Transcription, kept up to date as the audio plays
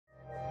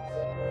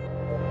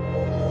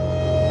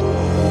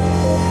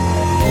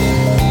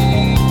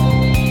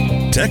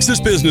Texas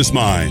Business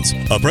Minds,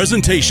 a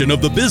presentation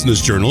of the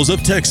business journals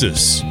of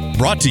Texas.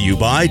 Brought to you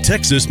by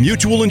Texas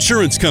Mutual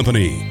Insurance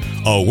Company,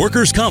 a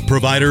workers' comp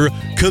provider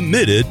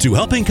committed to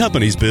helping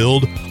companies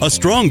build a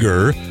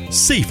stronger,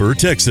 safer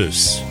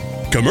Texas.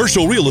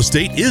 Commercial real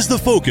estate is the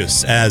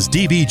focus as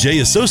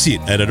DBJ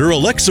Associate Editor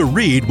Alexa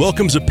Reed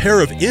welcomes a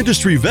pair of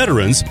industry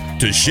veterans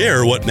to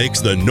share what makes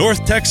the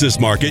North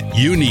Texas market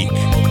unique.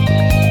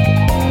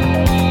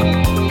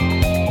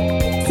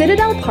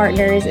 Citadel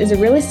Partners is a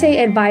real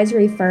estate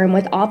advisory firm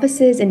with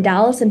offices in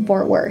Dallas and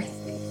Fort Worth.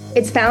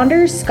 Its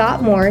founders,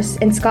 Scott Morse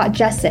and Scott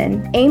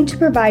Jessen, aim to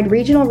provide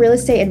regional real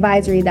estate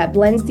advisory that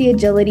blends the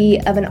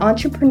agility of an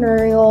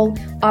entrepreneurial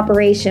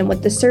operation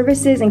with the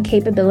services and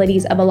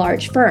capabilities of a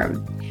large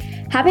firm.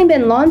 Having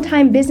been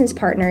longtime business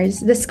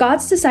partners, the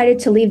Scotts decided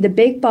to leave the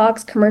big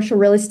box commercial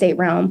real estate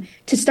realm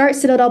to start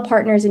Citadel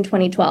Partners in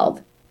 2012.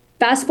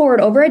 Fast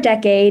forward over a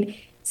decade,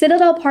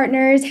 Citadel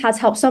Partners has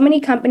helped so many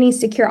companies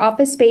secure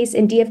office space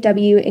in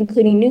DFW,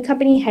 including new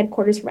company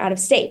headquarters from out of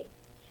state.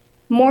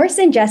 Morse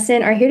and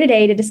Jessen are here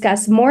today to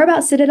discuss more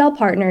about Citadel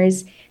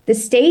Partners, the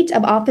state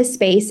of office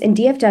space in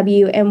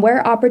DFW, and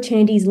where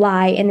opportunities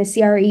lie in the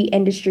CRE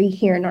industry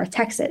here in North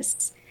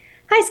Texas.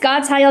 Hi,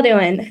 Scotts. How y'all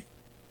doing?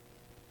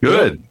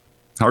 Good.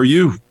 How are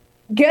you?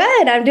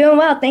 Good. I'm doing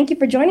well. Thank you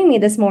for joining me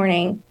this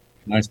morning.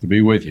 Nice to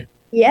be with you.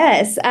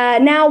 Yes.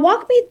 Now,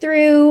 walk me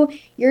through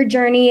your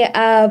journey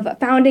of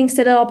founding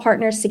Citadel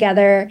Partners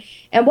together,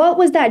 and what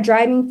was that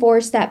driving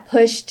force that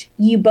pushed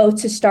you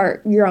both to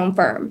start your own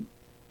firm?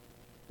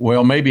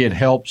 Well, maybe it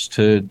helps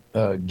to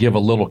give a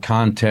little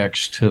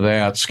context to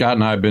that. Scott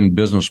and I have been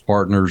business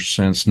partners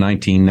since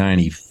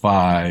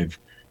 1995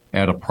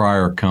 at a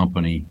prior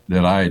company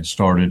that I had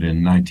started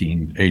in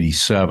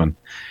 1987.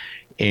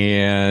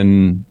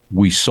 And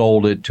we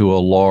sold it to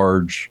a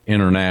large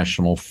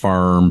international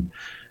firm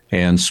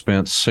and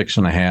spent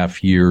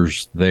 6.5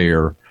 years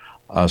there.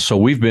 So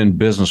we've been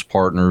business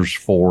partners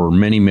for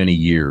many, many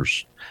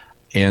years.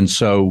 And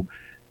so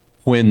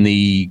when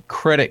the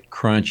credit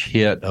crunch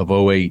hit of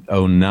 08,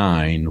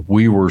 09,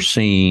 we were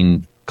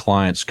seeing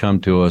clients come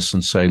to us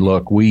and say,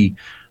 look, we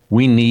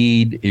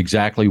need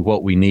exactly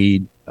what we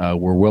need.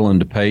 We're willing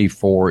to pay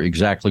for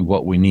exactly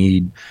what we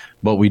need,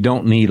 but we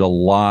don't need a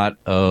lot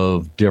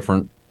of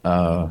different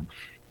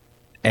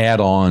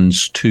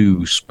add-ons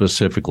to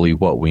specifically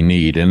what we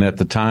need. And at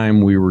the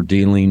time, we were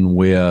dealing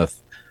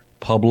with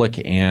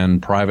public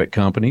and private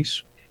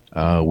companies.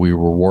 We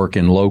were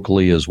working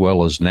locally as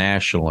well as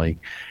nationally.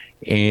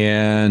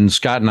 And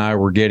Scott and I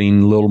were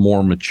getting a little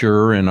more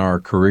mature in our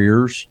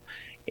careers.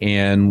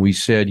 And we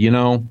said,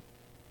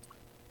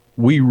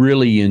 we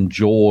really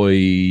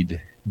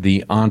enjoyed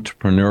the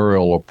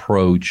entrepreneurial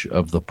approach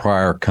of the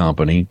prior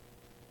company,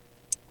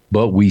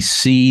 but we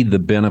see the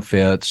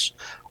benefits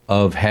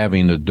of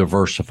having a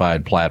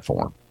diversified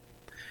platform.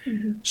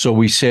 Mm-hmm. So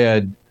we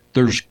said,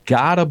 there's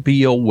got to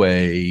be a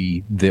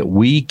way that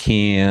we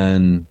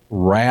can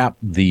wrap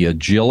the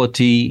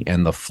agility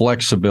and the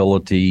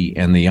flexibility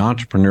and the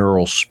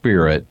entrepreneurial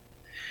spirit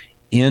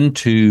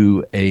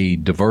into a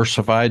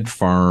diversified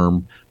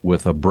firm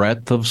with a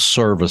breadth of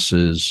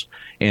services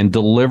and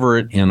deliver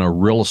it in a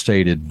real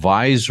estate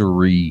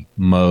advisory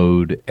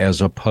mode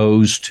as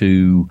opposed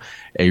to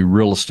a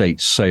real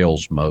estate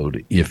sales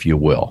mode, if you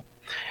will.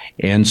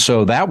 And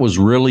so that was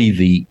really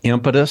the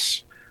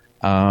impetus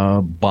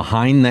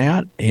behind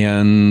that.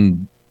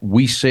 And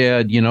we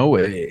said,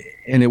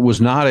 and it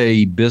was not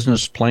a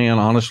business plan,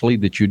 honestly,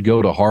 that you'd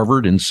go to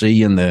Harvard and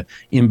see in the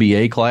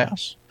MBA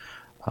class.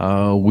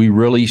 We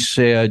really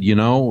said,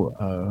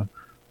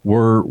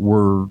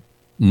 we're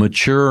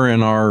mature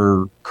in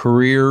our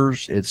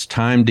careers. It's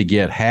time to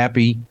get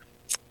happy.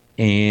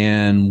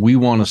 And we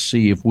want to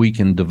see if we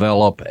can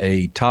develop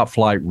a top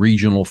flight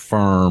regional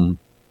firm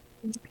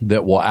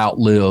that will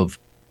outlive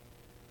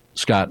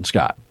Scott and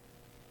Scott.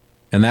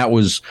 And that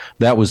was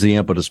the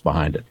impetus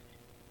behind it.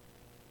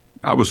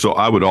 I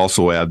would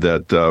also add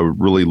that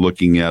really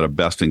looking at a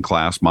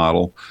best-in-class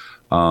model,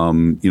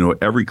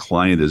 every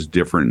client is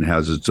different and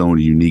has its own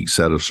unique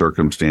set of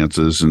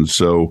circumstances. And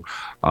so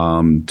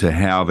to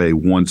have a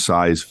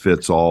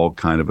one-size-fits-all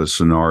kind of a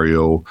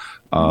scenario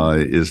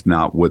is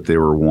not what they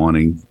were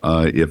wanting.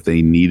 If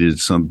they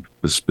needed some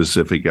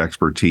specific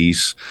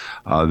expertise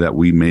that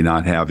we may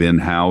not have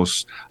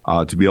in-house,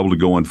 to be able to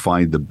go and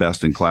find the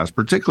best in class,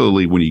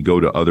 particularly when you go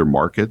to other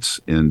markets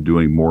and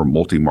doing more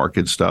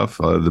multi-market stuff,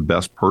 the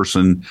best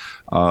person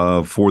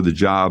for the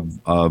job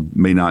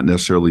may not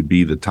necessarily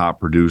be the top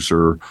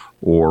producer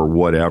or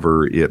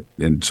whatever.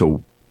 And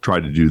so try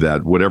to do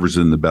that, whatever's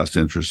in the best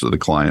interest of the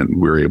client.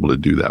 We're able to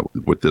do that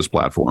with this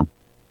platform.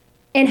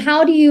 And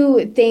how do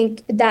you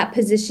think that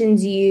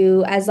positions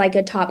you as like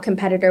a top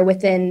competitor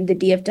within the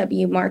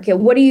DFW market?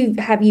 What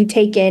have you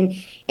taken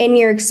in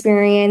your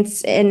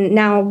experience and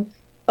now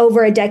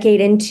over a decade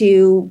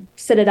into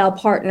Citadel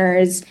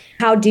Partners?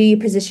 How do you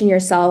position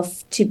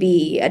yourself to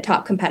be a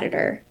top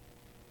competitor?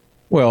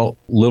 Well,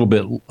 a little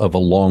bit of a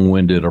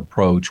long-winded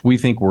approach. We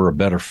think we're a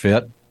better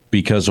fit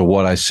because of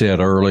what I said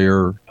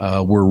earlier.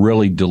 We're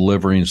really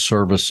delivering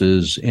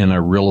services in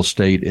a real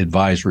estate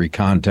advisory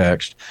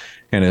context.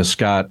 And as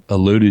Scott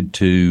alluded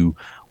to,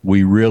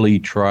 we really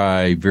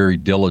try very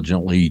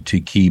diligently to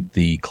keep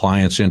the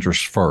client's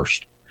interests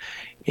first.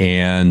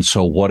 And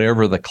so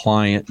whatever the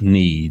client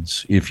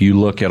needs, if you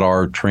look at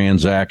our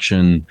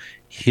transaction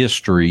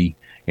history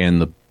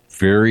and the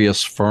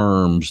various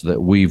firms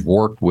that we've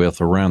worked with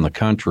around the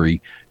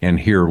country and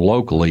here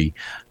locally,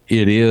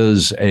 it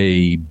is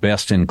a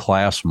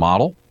best-in-class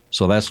model.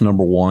 So that's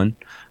number one.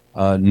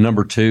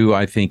 Number two,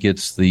 I think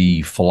it's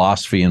the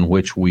philosophy in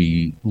which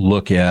we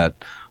look at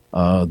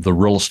the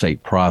real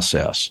estate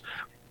process.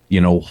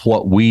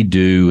 What we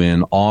do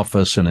in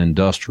office and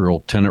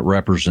industrial tenant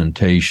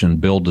representation,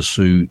 build to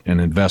suit,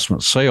 and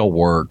investment sale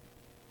work,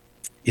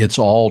 it's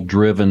all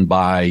driven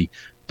by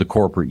the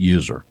corporate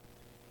user.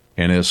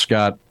 And as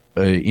Scott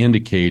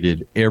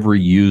indicated, every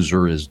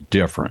user is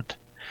different.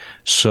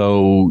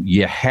 So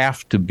you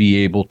have to be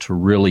able to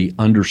really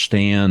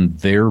understand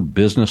their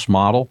business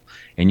model,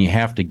 and you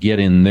have to get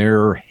in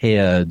their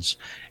heads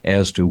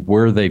as to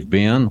where they've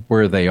been,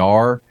 where they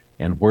are,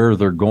 and where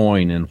they're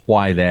going, and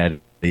why that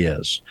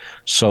is.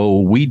 So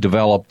we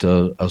developed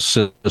a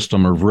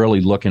system of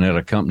really looking at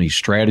a company's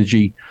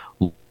strategy,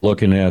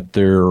 looking at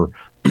their,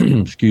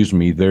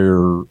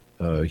 their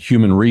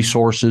human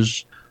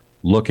resources,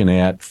 looking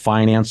at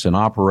finance and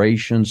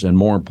operations, and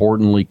more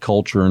importantly,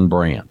 culture and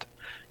brand.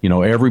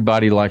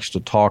 Everybody likes to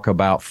talk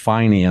about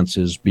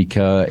finances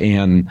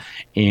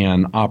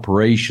and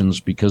operations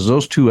because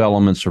those two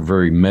elements are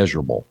very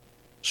measurable.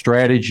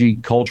 Strategy,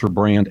 culture,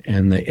 brand,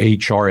 and the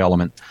HR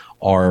element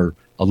are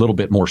a little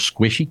bit more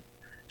squishy.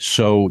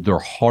 So they're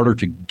harder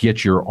to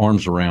get your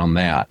arms around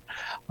that.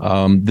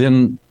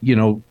 Then,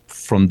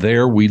 from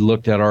there, we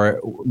look at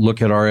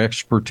our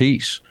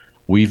expertise.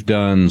 We've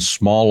done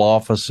small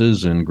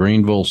offices in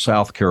Greenville,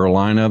 South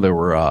Carolina. There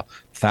were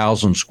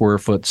 1,000 square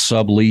foot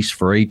sublease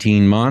for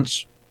 18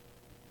 months.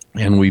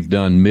 And we've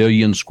done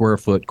million square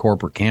foot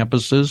corporate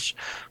campuses.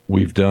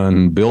 We've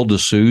done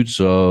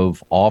build-to-suits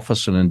of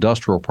office and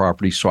industrial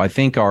properties. So I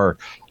think our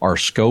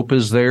scope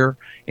is there.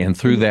 And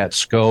through that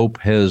scope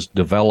has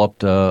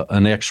developed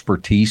an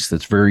expertise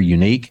that's very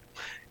unique.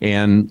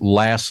 And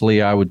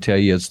lastly, I would tell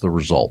you it's the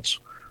results.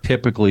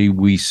 Typically,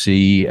 we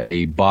see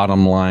a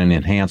bottom line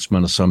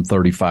enhancement of some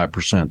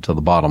 35% to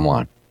the bottom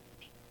line.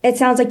 It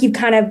sounds like you've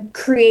kind of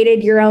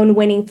created your own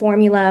winning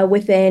formula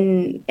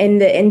in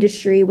the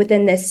industry,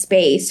 within this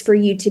space, for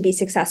you to be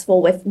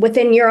successful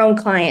within your own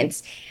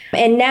clients.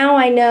 And now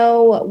I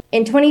know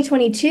in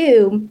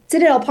 2022,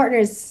 Citadel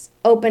Partners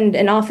opened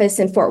an office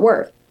in Fort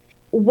Worth.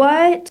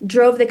 What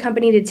drove the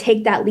company to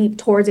take that leap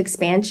towards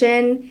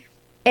expansion?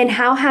 And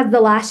how has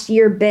the last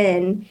year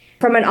been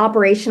from an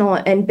operational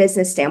and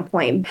business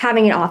standpoint,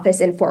 having an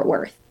office in Fort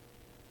Worth?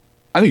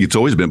 I think it's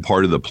always been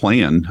part of the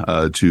plan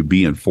to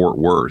be in Fort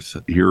Worth.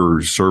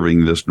 Here,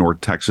 serving this North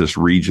Texas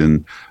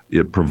region,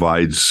 it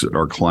provides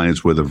our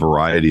clients with a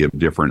variety of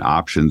different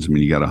options. I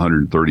mean, you got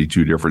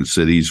 132 different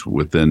cities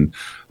within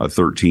a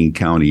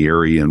 13-county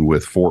area, and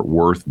with Fort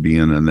Worth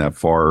being in that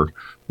far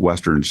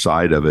western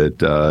side of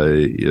it,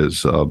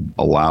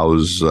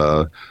 allows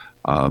the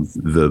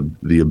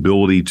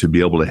ability to be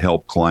able to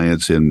help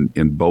clients in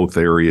both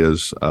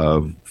areas.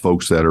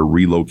 Folks that are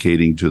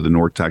relocating to the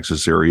North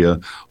Texas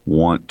area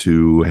want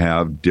to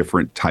have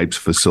different types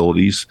of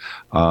facilities.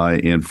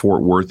 And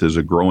Fort Worth is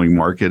a growing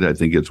market. I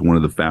think it's one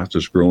of the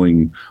fastest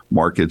growing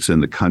markets in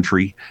the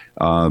country.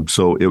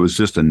 So it was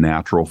just a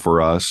natural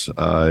for us.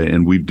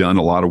 And we've done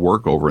a lot of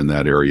work over in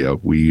that area.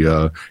 We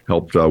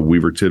helped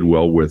Weaver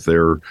Tidwell with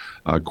their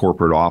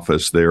corporate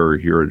office there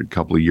here a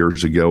couple of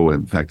years ago.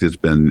 In fact, it's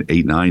been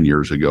 8-9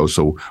 years ago.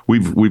 So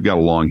we've got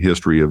a long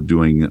history of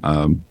doing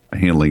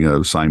handling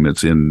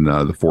assignments in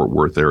the Fort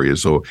Worth area.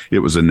 So it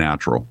was a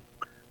natural.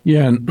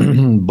 Yeah,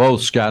 and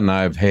both Scott and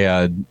I have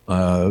had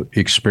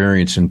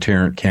experience in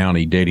Tarrant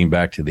County dating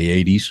back to the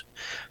 80s.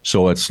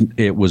 So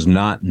it was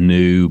not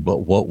new, but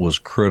what was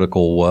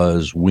critical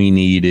was we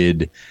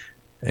needed,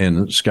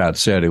 and Scott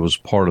said it was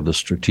part of the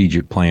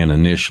strategic plan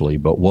initially,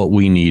 but what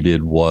we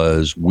needed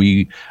was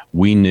we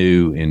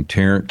knew in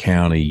Tarrant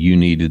County you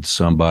needed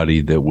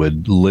somebody that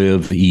would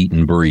live, eat,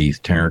 and breathe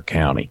Tarrant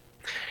County.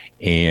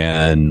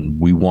 And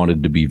we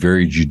wanted to be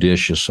very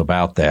judicious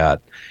about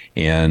that.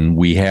 And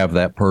we have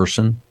that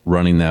person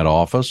running that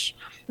office.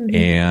 Mm-hmm.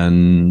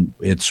 And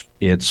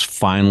it's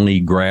finally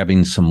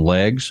grabbing some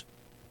legs.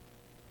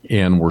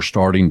 And we're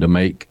starting to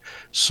make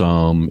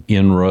some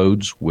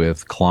inroads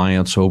with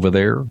clients over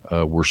there.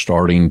 We're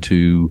starting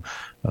to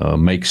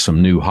make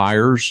some new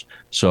hires.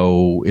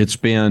 So it's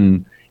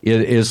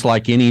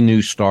like any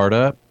new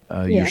startup.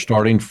 You're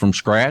starting from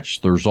scratch.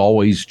 There's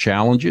always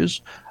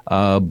challenges.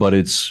 But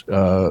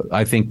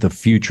I think the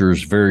future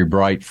is very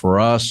bright for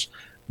us.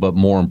 But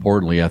more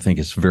importantly, I think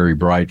it's very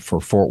bright for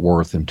Fort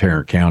Worth and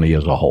Tarrant County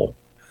as a whole.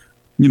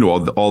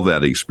 all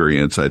that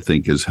experience, I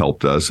think, has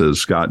helped us. As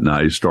Scott and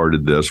I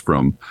started this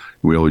from,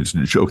 we always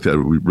joke that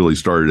we really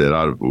started it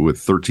out with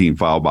 13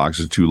 file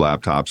boxes, 2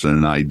 laptops, and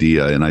an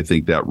idea. And I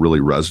think that really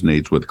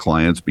resonates with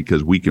clients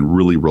because we can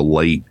really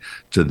relate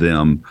to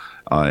them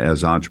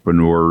as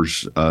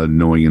entrepreneurs,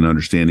 knowing and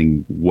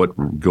understanding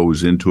what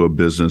goes into a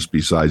business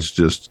besides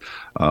just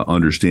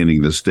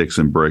understanding the sticks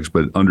and bricks,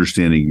 but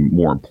understanding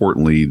more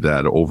importantly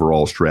that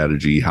overall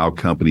strategy, how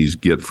companies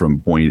get from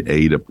point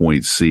A to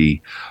point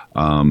C,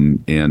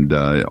 and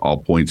all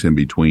points in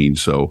between.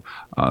 So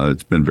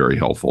it's been very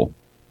helpful.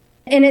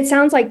 And it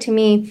sounds like to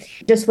me,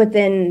 just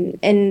within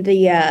in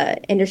the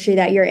industry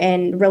that you're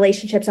in,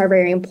 relationships are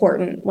very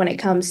important when it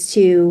comes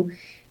to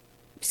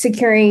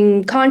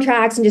securing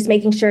contracts and just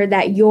making sure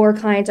that your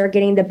clients are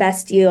getting the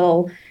best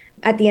deal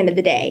at the end of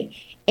the day.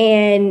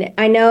 And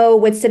I know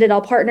with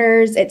Citadel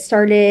Partners, it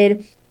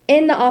started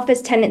in the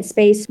office tenant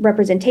space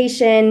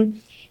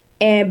representation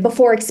and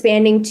before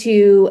expanding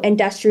to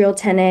industrial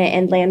tenant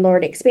and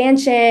landlord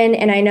expansion.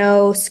 And I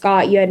know,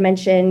 Scott, you had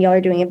mentioned y'all are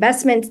doing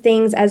investment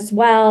things as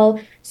well.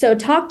 So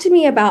talk to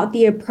me about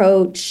the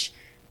approach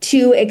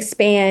to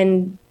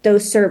expand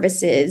those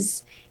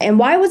services and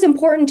why it was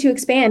important to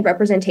expand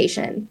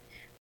representation.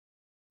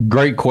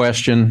 Great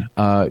question.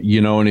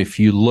 And if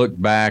you look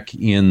back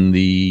in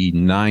the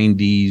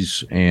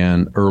 90s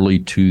and early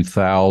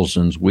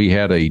 2000s, we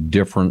had a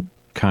different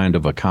kind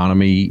of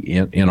economy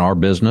in our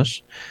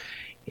business.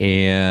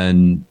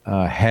 And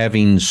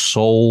having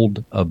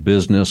sold a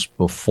business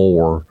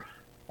before,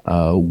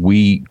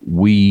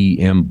 we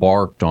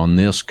embarked on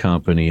this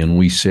company and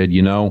we said,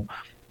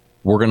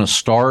 we're going to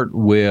start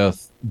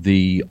with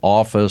the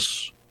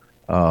office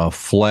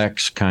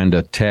flex kind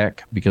of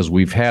tech because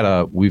we've had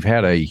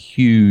a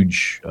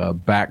huge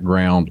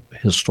background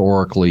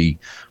historically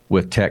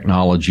with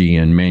technology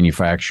and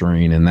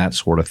manufacturing and that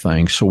sort of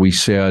thing. So we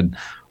said,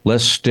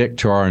 let's stick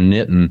to our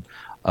knitting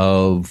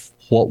of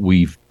what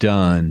we've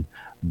done.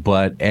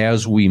 But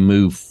as we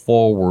move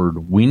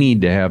forward, we need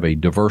to have a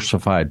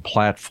diversified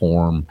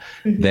platform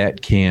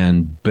that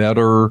can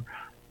better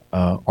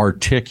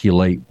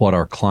articulate what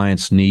our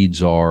clients'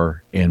 needs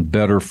are and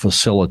better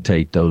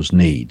facilitate those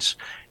needs.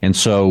 And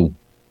so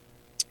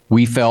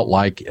we felt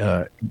like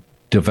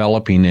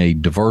developing a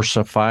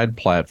diversified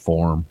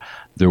platform,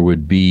 there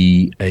would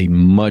be a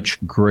much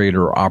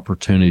greater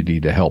opportunity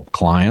to help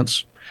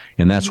clients.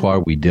 And that's why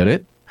we did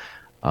it.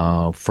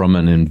 From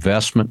an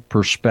investment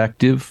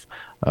perspective,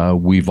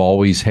 we've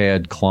always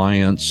had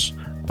clients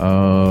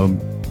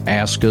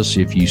ask us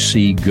if you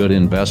see good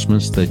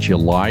investments that you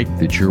like,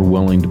 that you're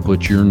willing to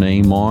put your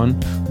name on,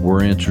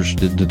 we're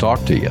interested to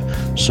talk to you.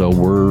 So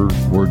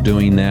we're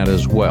doing that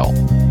as well.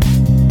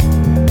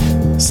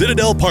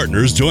 Citadel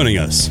Partners joining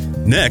us.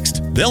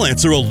 Next, they'll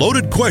answer a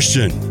loaded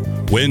question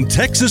when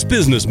Texas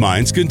Business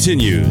Minds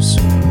continues.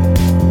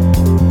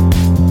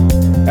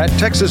 At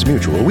Texas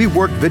Mutual, we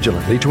work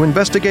vigilantly to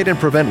investigate and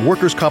prevent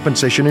workers'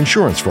 compensation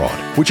insurance fraud,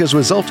 which has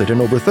resulted in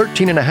over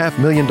 $13.5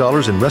 million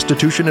in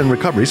restitution and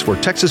recoveries for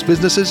Texas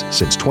businesses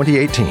since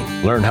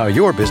 2018. Learn how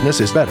your business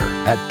is better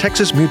at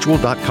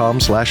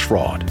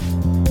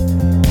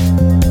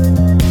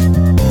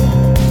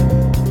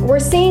texasmutual.com/fraud. We're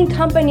seeing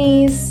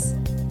companies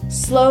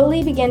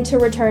slowly begin to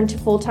return to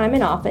full-time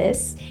in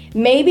office,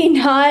 maybe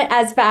not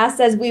as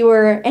fast as we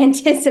were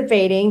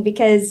anticipating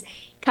because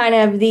kind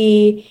of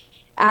the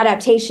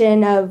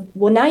adaptation of,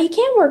 well, now you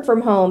can work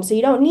from home, so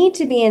you don't need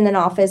to be in an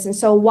office. And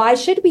so why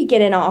should we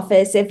get an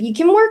office if you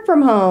can work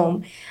from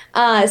home?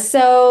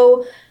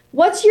 So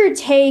what's your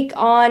take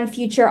on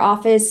future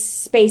office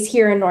space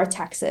here in North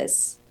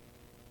Texas?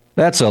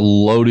 That's a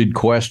loaded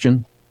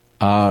question.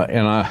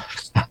 And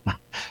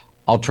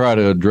I'll try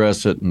to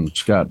address it, and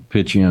Scott,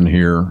 pitch in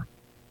here.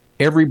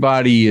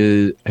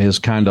 Everybody has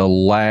kind of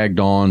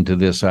lagged on to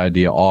this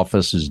idea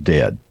office is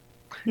dead.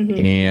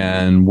 Mm-hmm.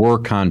 And we're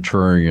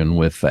contrarian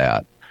with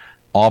that.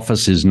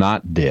 Office is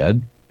not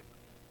dead.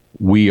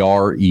 We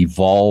are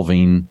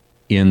evolving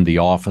in the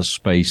office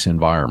space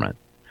environment.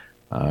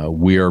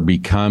 We are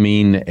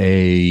becoming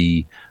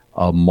a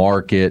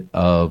market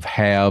of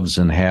haves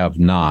and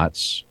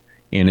have-nots,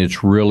 and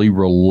it's really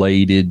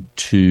related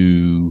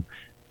to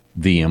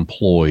the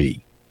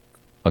employee.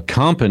 A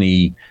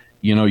company,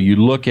 you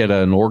look at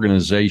an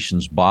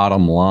organization's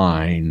bottom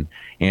line,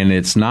 and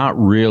it's not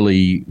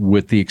really,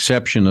 with the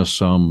exception of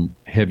some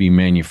heavy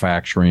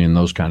manufacturing and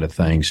those kind of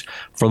things,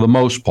 for the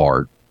most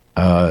part,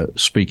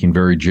 speaking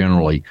very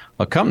generally,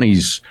 a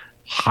company's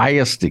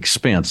highest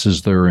expense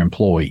is their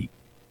employee.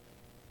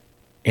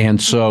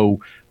 And so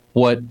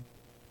what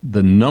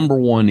the number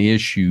one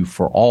issue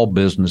for all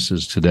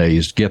businesses today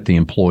is get the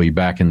employee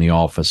back in the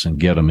office and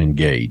get them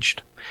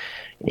engaged.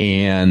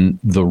 And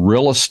the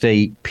real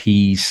estate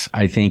piece,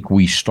 I think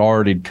we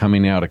started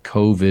coming out of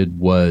COVID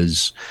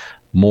was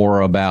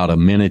more about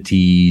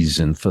amenities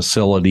and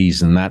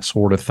facilities and that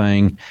sort of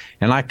thing.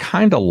 And I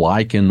kind of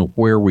liken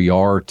where we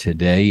are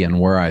today and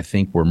where I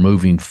think we're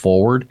moving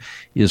forward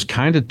is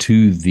kind of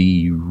to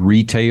the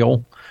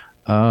retail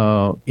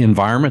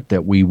environment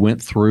that we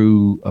went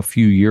through a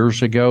few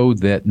years ago,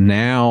 that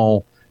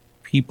now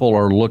people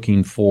are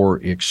looking for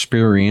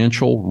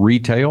experiential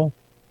retail.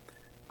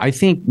 I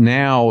think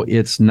now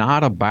it's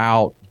not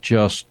about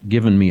just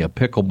giving me a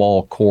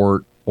pickleball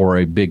court or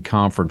a big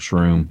conference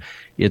room.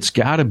 It's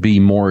got to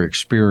be more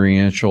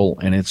experiential,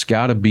 and it's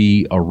got to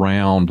be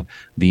around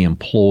the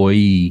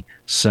employee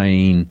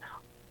saying,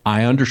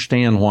 I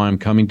understand why I'm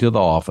coming to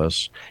the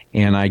office,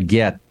 and I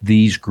get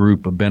these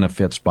group of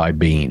benefits by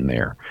being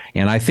there.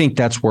 And I think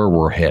that's where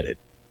we're headed.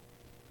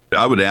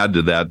 I would add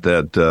to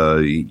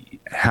that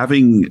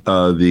having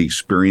the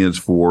experience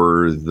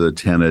for the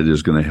tenant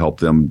is going to help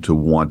them to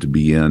want to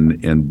be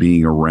in, and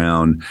being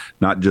around,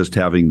 not just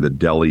having the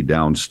deli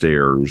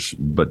downstairs,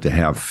 but to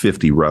have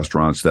 50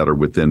 restaurants that are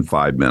within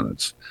 5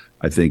 minutes,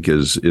 I think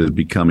is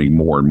becoming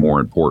more and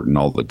more important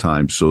all the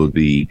time. So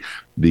the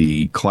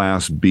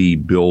Class B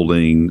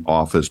building,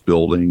 office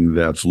building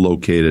that's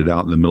located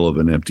out in the middle of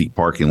an empty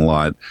parking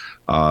lot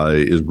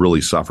is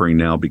really suffering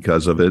now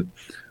because of it.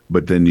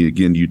 But then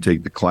you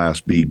take the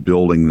Class B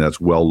building that's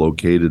well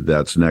located,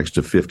 that's next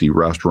to 50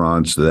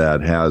 restaurants,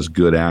 that has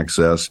good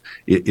access.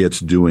 It's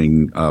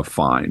doing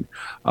fine.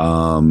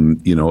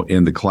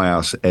 In the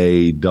Class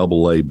A,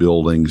 AA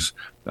buildings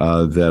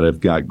that have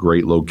got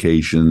great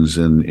locations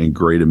and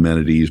great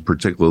amenities,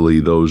 particularly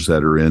those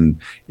that are in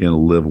a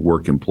live,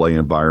 work, and play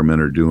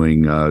environment, are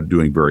doing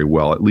very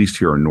well, at least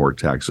here in North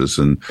Texas.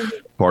 And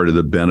part of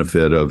the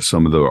benefit of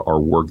some of our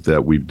work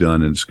that we've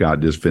done, and Scott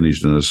just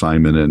finished an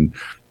assignment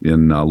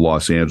in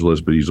Los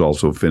Angeles, but he's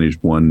also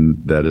finished one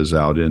that is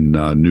out in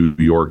New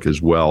York as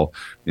well,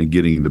 and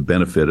getting the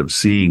benefit of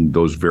seeing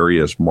those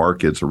various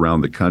markets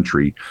around the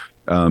country.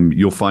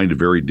 You'll find a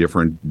very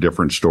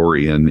different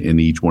story in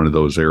each one of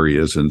those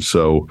areas. And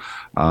so,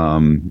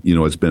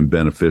 it's been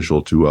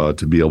beneficial to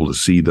be able to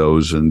see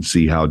those and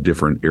see how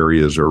different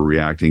areas are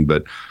reacting.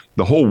 But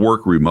the whole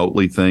work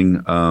remotely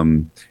thing,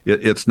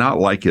 it's not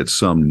like it's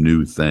some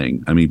new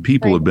thing. I mean,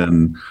 people have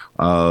been,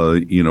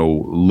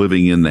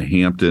 living in the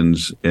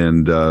Hamptons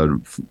and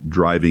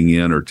driving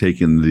in or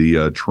taking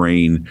the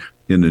train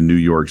into New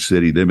York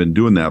City. They've been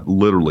doing that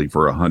literally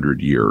for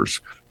 100 years.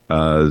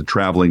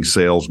 Traveling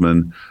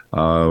salesmen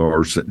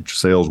or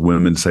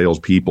saleswomen,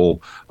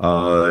 salespeople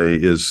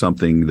is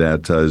something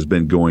that has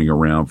been going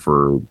around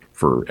for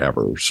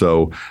forever.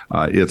 So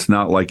it's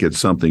not like it's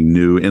something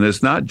new, and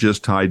it's not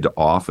just tied to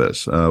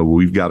office.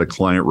 We've got a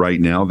client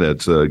right now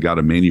that's got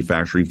a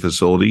manufacturing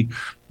facility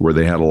where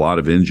they had a lot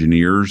of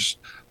engineers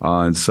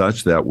and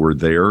such that were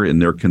there,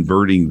 and they're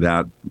converting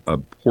that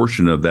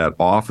portion of that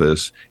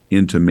office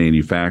into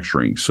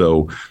manufacturing.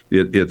 So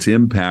it's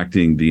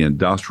impacting the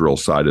industrial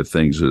side of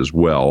things as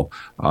well.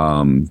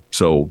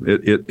 So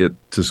it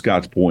to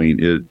Scott's point,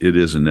 it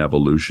is an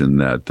evolution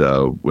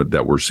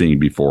that we're seeing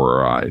before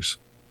our eyes.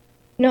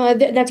 No,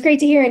 that's great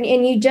to hear. And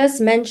you just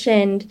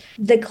mentioned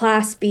the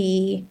Class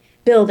B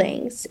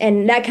buildings.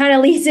 And that kind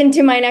of leads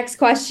into my next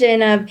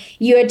question of,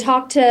 you had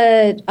talked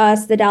to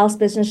us, the Dallas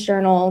Business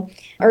Journal,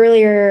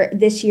 earlier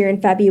this year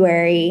in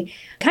February.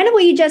 Kind of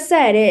what you just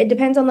said, it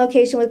depends on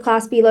location with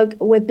Class B,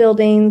 with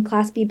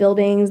Class B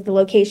buildings, the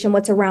location,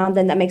 what's around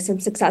them that makes them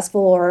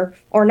successful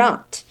or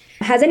not.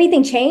 Has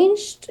anything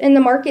changed in the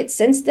market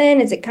since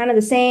then? Is it kind of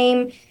the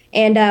same?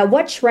 And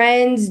what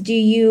trends do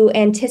you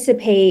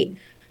anticipate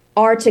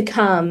are to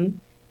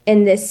come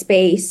in this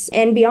space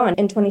and beyond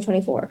in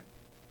 2024?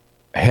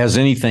 Has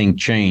anything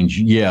changed?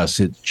 Yes,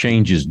 it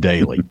changes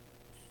daily.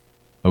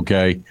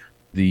 Okay.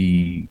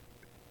 The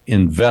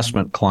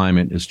investment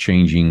climate is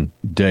changing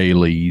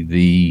daily.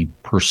 The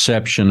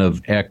perception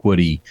of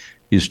equity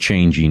is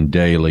changing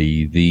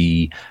daily.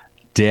 The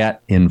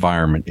debt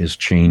environment is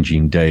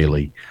changing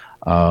daily.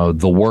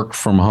 The work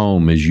from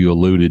home, as you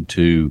alluded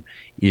to,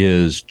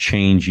 is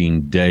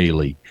changing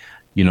daily.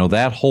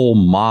 That whole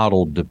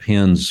model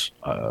depends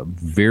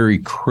very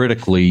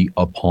critically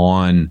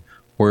upon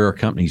where a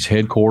company's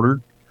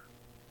headquartered,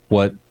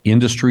 what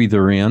industry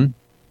they're in,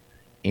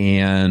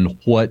 and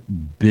what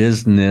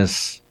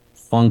business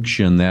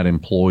function that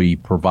employee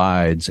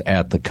provides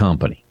at the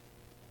company.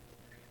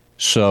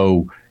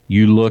 So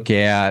you look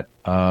at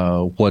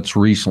what's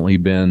recently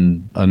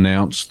been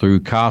announced through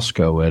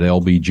Costco at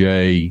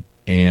LBJ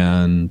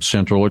and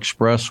Central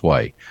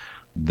Expressway.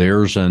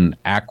 There's an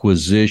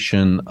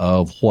acquisition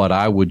of what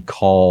I would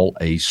call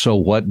a so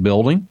what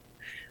building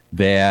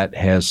that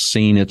has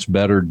seen its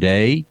better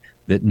day,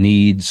 that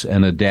needs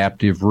an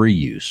adaptive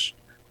reuse.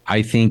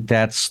 I think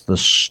that's the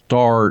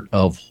start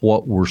of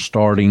what we're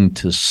starting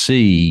to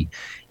see,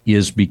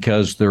 is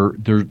because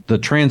the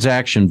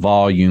transaction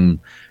volume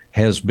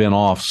has been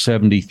off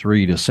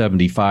 73 to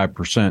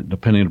 75%,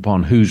 depending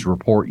upon whose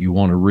report you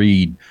want to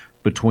read,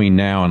 between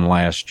now and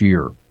last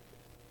year.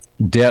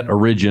 Debt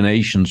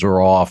originations are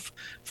off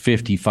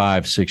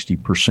 55,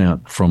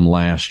 60% from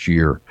last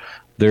year.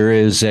 There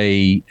is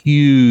a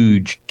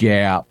huge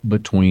gap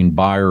between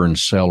buyer and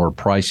seller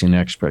pricing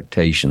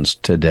expectations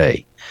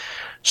today.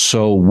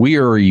 So we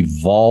are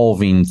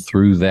evolving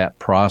through that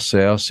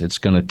process. It's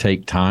going to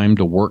take time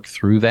to work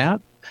through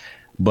that.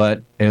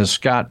 But as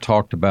Scott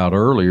talked about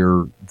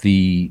earlier,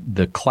 the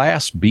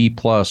Class B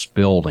plus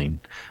building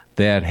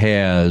that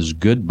has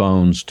good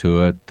bones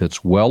to it,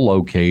 that's well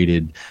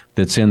located,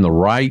 that's in the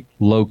right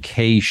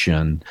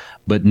location,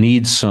 but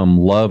needs some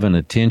love and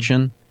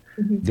attention,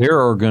 there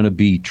are going to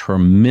be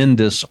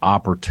tremendous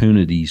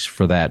opportunities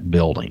for that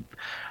building.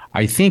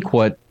 I think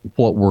what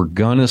we're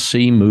going to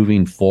see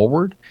moving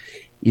forward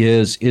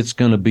is it's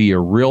going to be a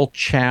real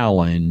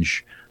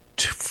challenge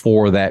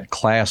for that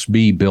Class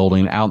B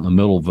building out in the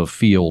middle of a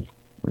field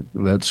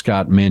that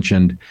Scott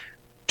mentioned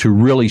to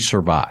really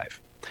survive.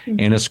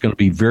 And it's going to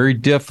be very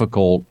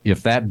difficult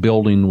if that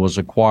building was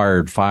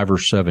acquired 5 or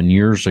 7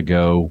 years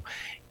ago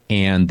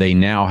and they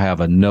now have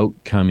a note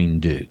coming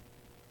due.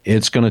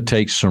 It's going to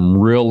take some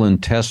real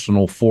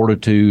intestinal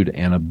fortitude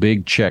and a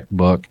big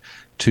checkbook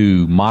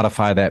to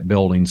modify that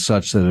building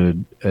such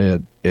that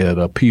it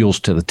appeals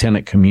to the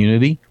tenant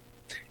community.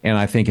 And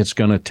I think it's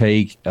going to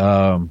take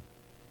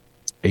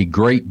a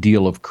great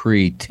deal of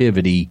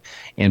creativity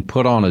and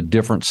put on a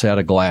different set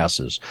of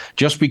glasses.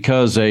 Just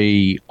because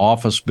a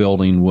office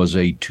building was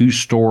a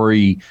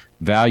 2-story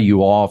value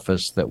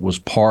office that was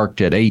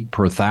parked at 8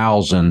 per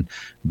thousand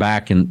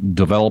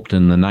developed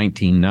in the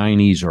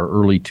 1990s or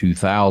early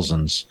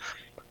 2000s,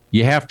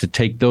 you have to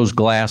take those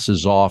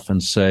glasses off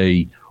and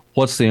say,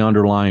 what's the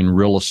underlying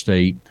real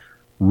estate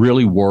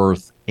really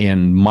worth,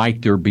 and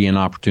might there be an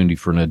opportunity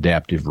for an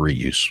adaptive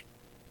reuse?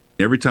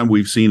 Every time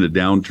we've seen a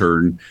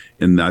downturn,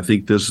 and I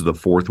think this is the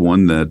fourth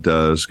one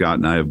that Scott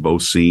and I have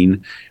both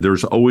seen,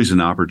 there's always an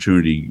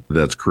opportunity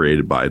that's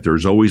created by it.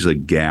 There's always a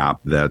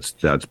gap that's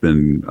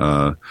been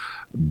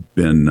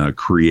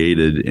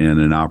created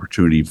and an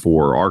opportunity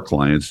for our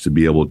clients to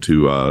be able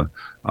to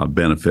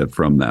benefit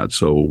from that.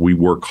 So we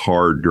work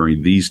hard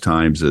during these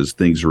times as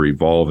things are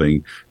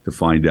evolving to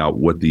find out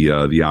what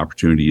the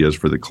opportunity is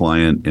for the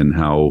client and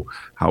how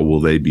will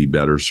they be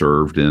better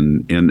served.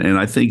 And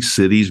I think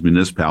cities,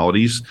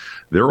 municipalities,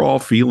 they're all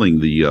feeling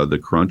the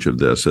crunch of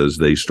this as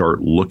they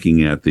start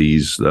looking at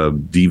these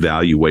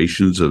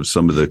devaluations of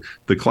some of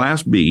the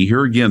Class B.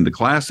 Here again, the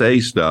Class A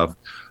stuff.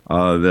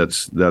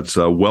 That's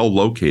well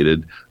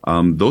located.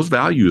 Those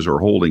values are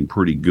holding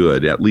pretty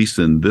good, at least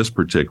in this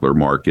particular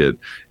market.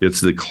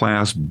 It's the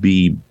Class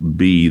B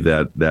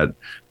that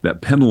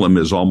pendulum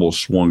is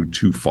almost swung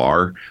too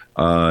far,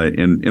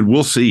 and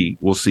we'll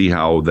see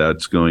how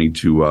that's going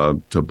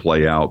to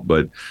play out.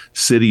 But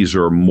cities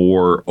are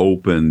more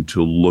open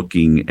to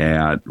looking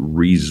at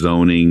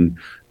rezoning,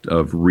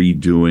 of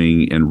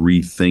redoing and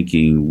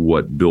rethinking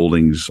what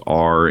buildings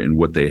are and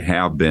what they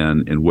have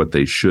been and what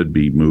they should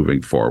be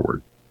moving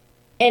forward.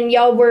 And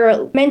y'all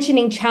were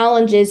mentioning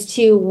challenges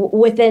too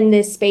within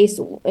this space,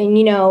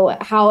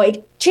 and how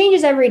it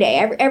changes every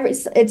day.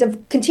 It's a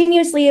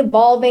continuously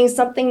evolving,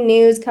 something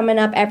new is coming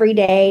up every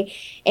day.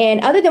 And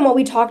other than what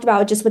we talked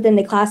about just within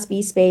the Class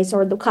B space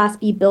or the Class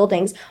B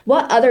buildings,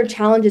 what other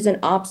challenges and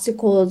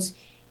obstacles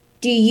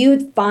do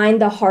you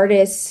find the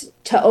hardest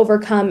to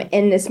overcome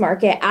in this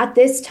market at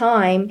this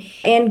time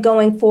and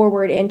going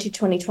forward into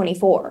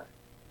 2024?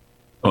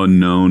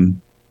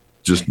 Unknown,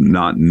 just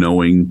not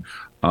knowing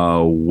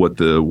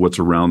what's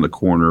around the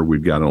corner.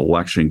 We've got an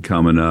election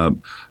coming up.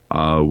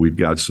 We've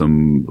got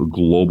some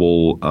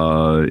global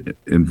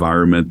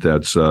environment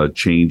that's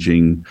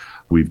changing.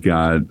 We've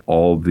got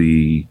all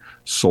the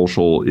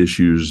social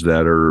issues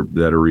that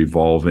are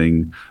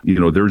evolving.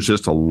 There's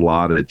just a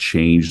lot of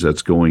change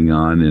that's going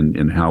on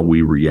in how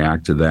we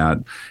react to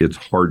that. It's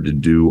hard to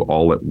do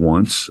all at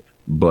once.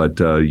 But,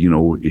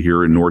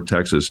 here in North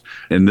Texas,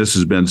 and this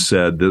has been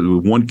said,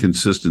 the one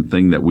consistent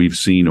thing that we've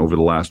seen over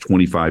the last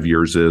 25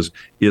 years is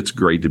it's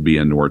great to be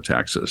in North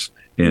Texas.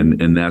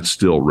 And that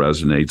still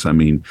resonates. I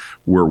mean,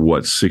 we're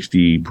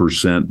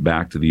 60%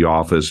 back to the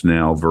office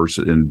now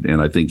versus,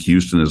 and I think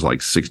Houston is like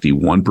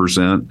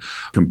 61%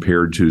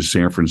 compared to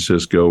San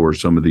Francisco or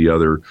some of the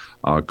other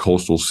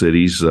coastal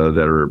cities that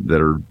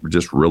are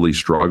just really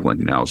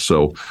struggling now.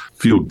 So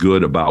feel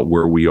good about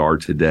where we are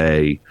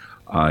today.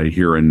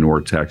 Here in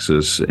North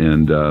Texas,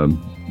 and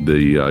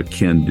the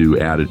can-do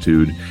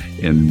attitude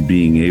and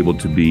being able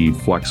to be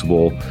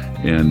flexible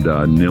and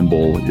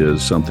nimble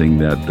is something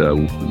that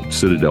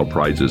Citadel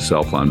prides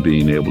itself on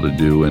being able to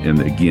do. And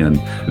again,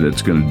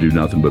 it's going to do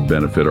nothing but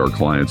benefit our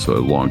clients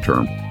long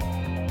term.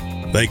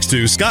 Thanks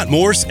to Scott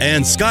Morse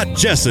and Scott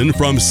Jessen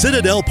from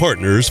Citadel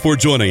Partners for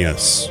joining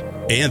us.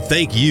 And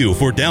thank you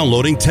for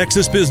downloading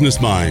Texas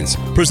Business Minds,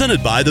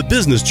 presented by the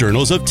Business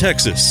Journals of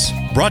Texas.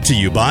 Brought to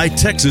you by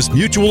Texas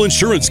Mutual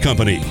Insurance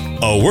Company,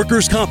 a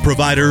workers' comp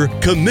provider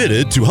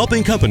committed to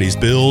helping companies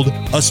build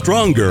a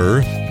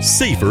stronger,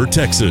 safer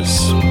Texas.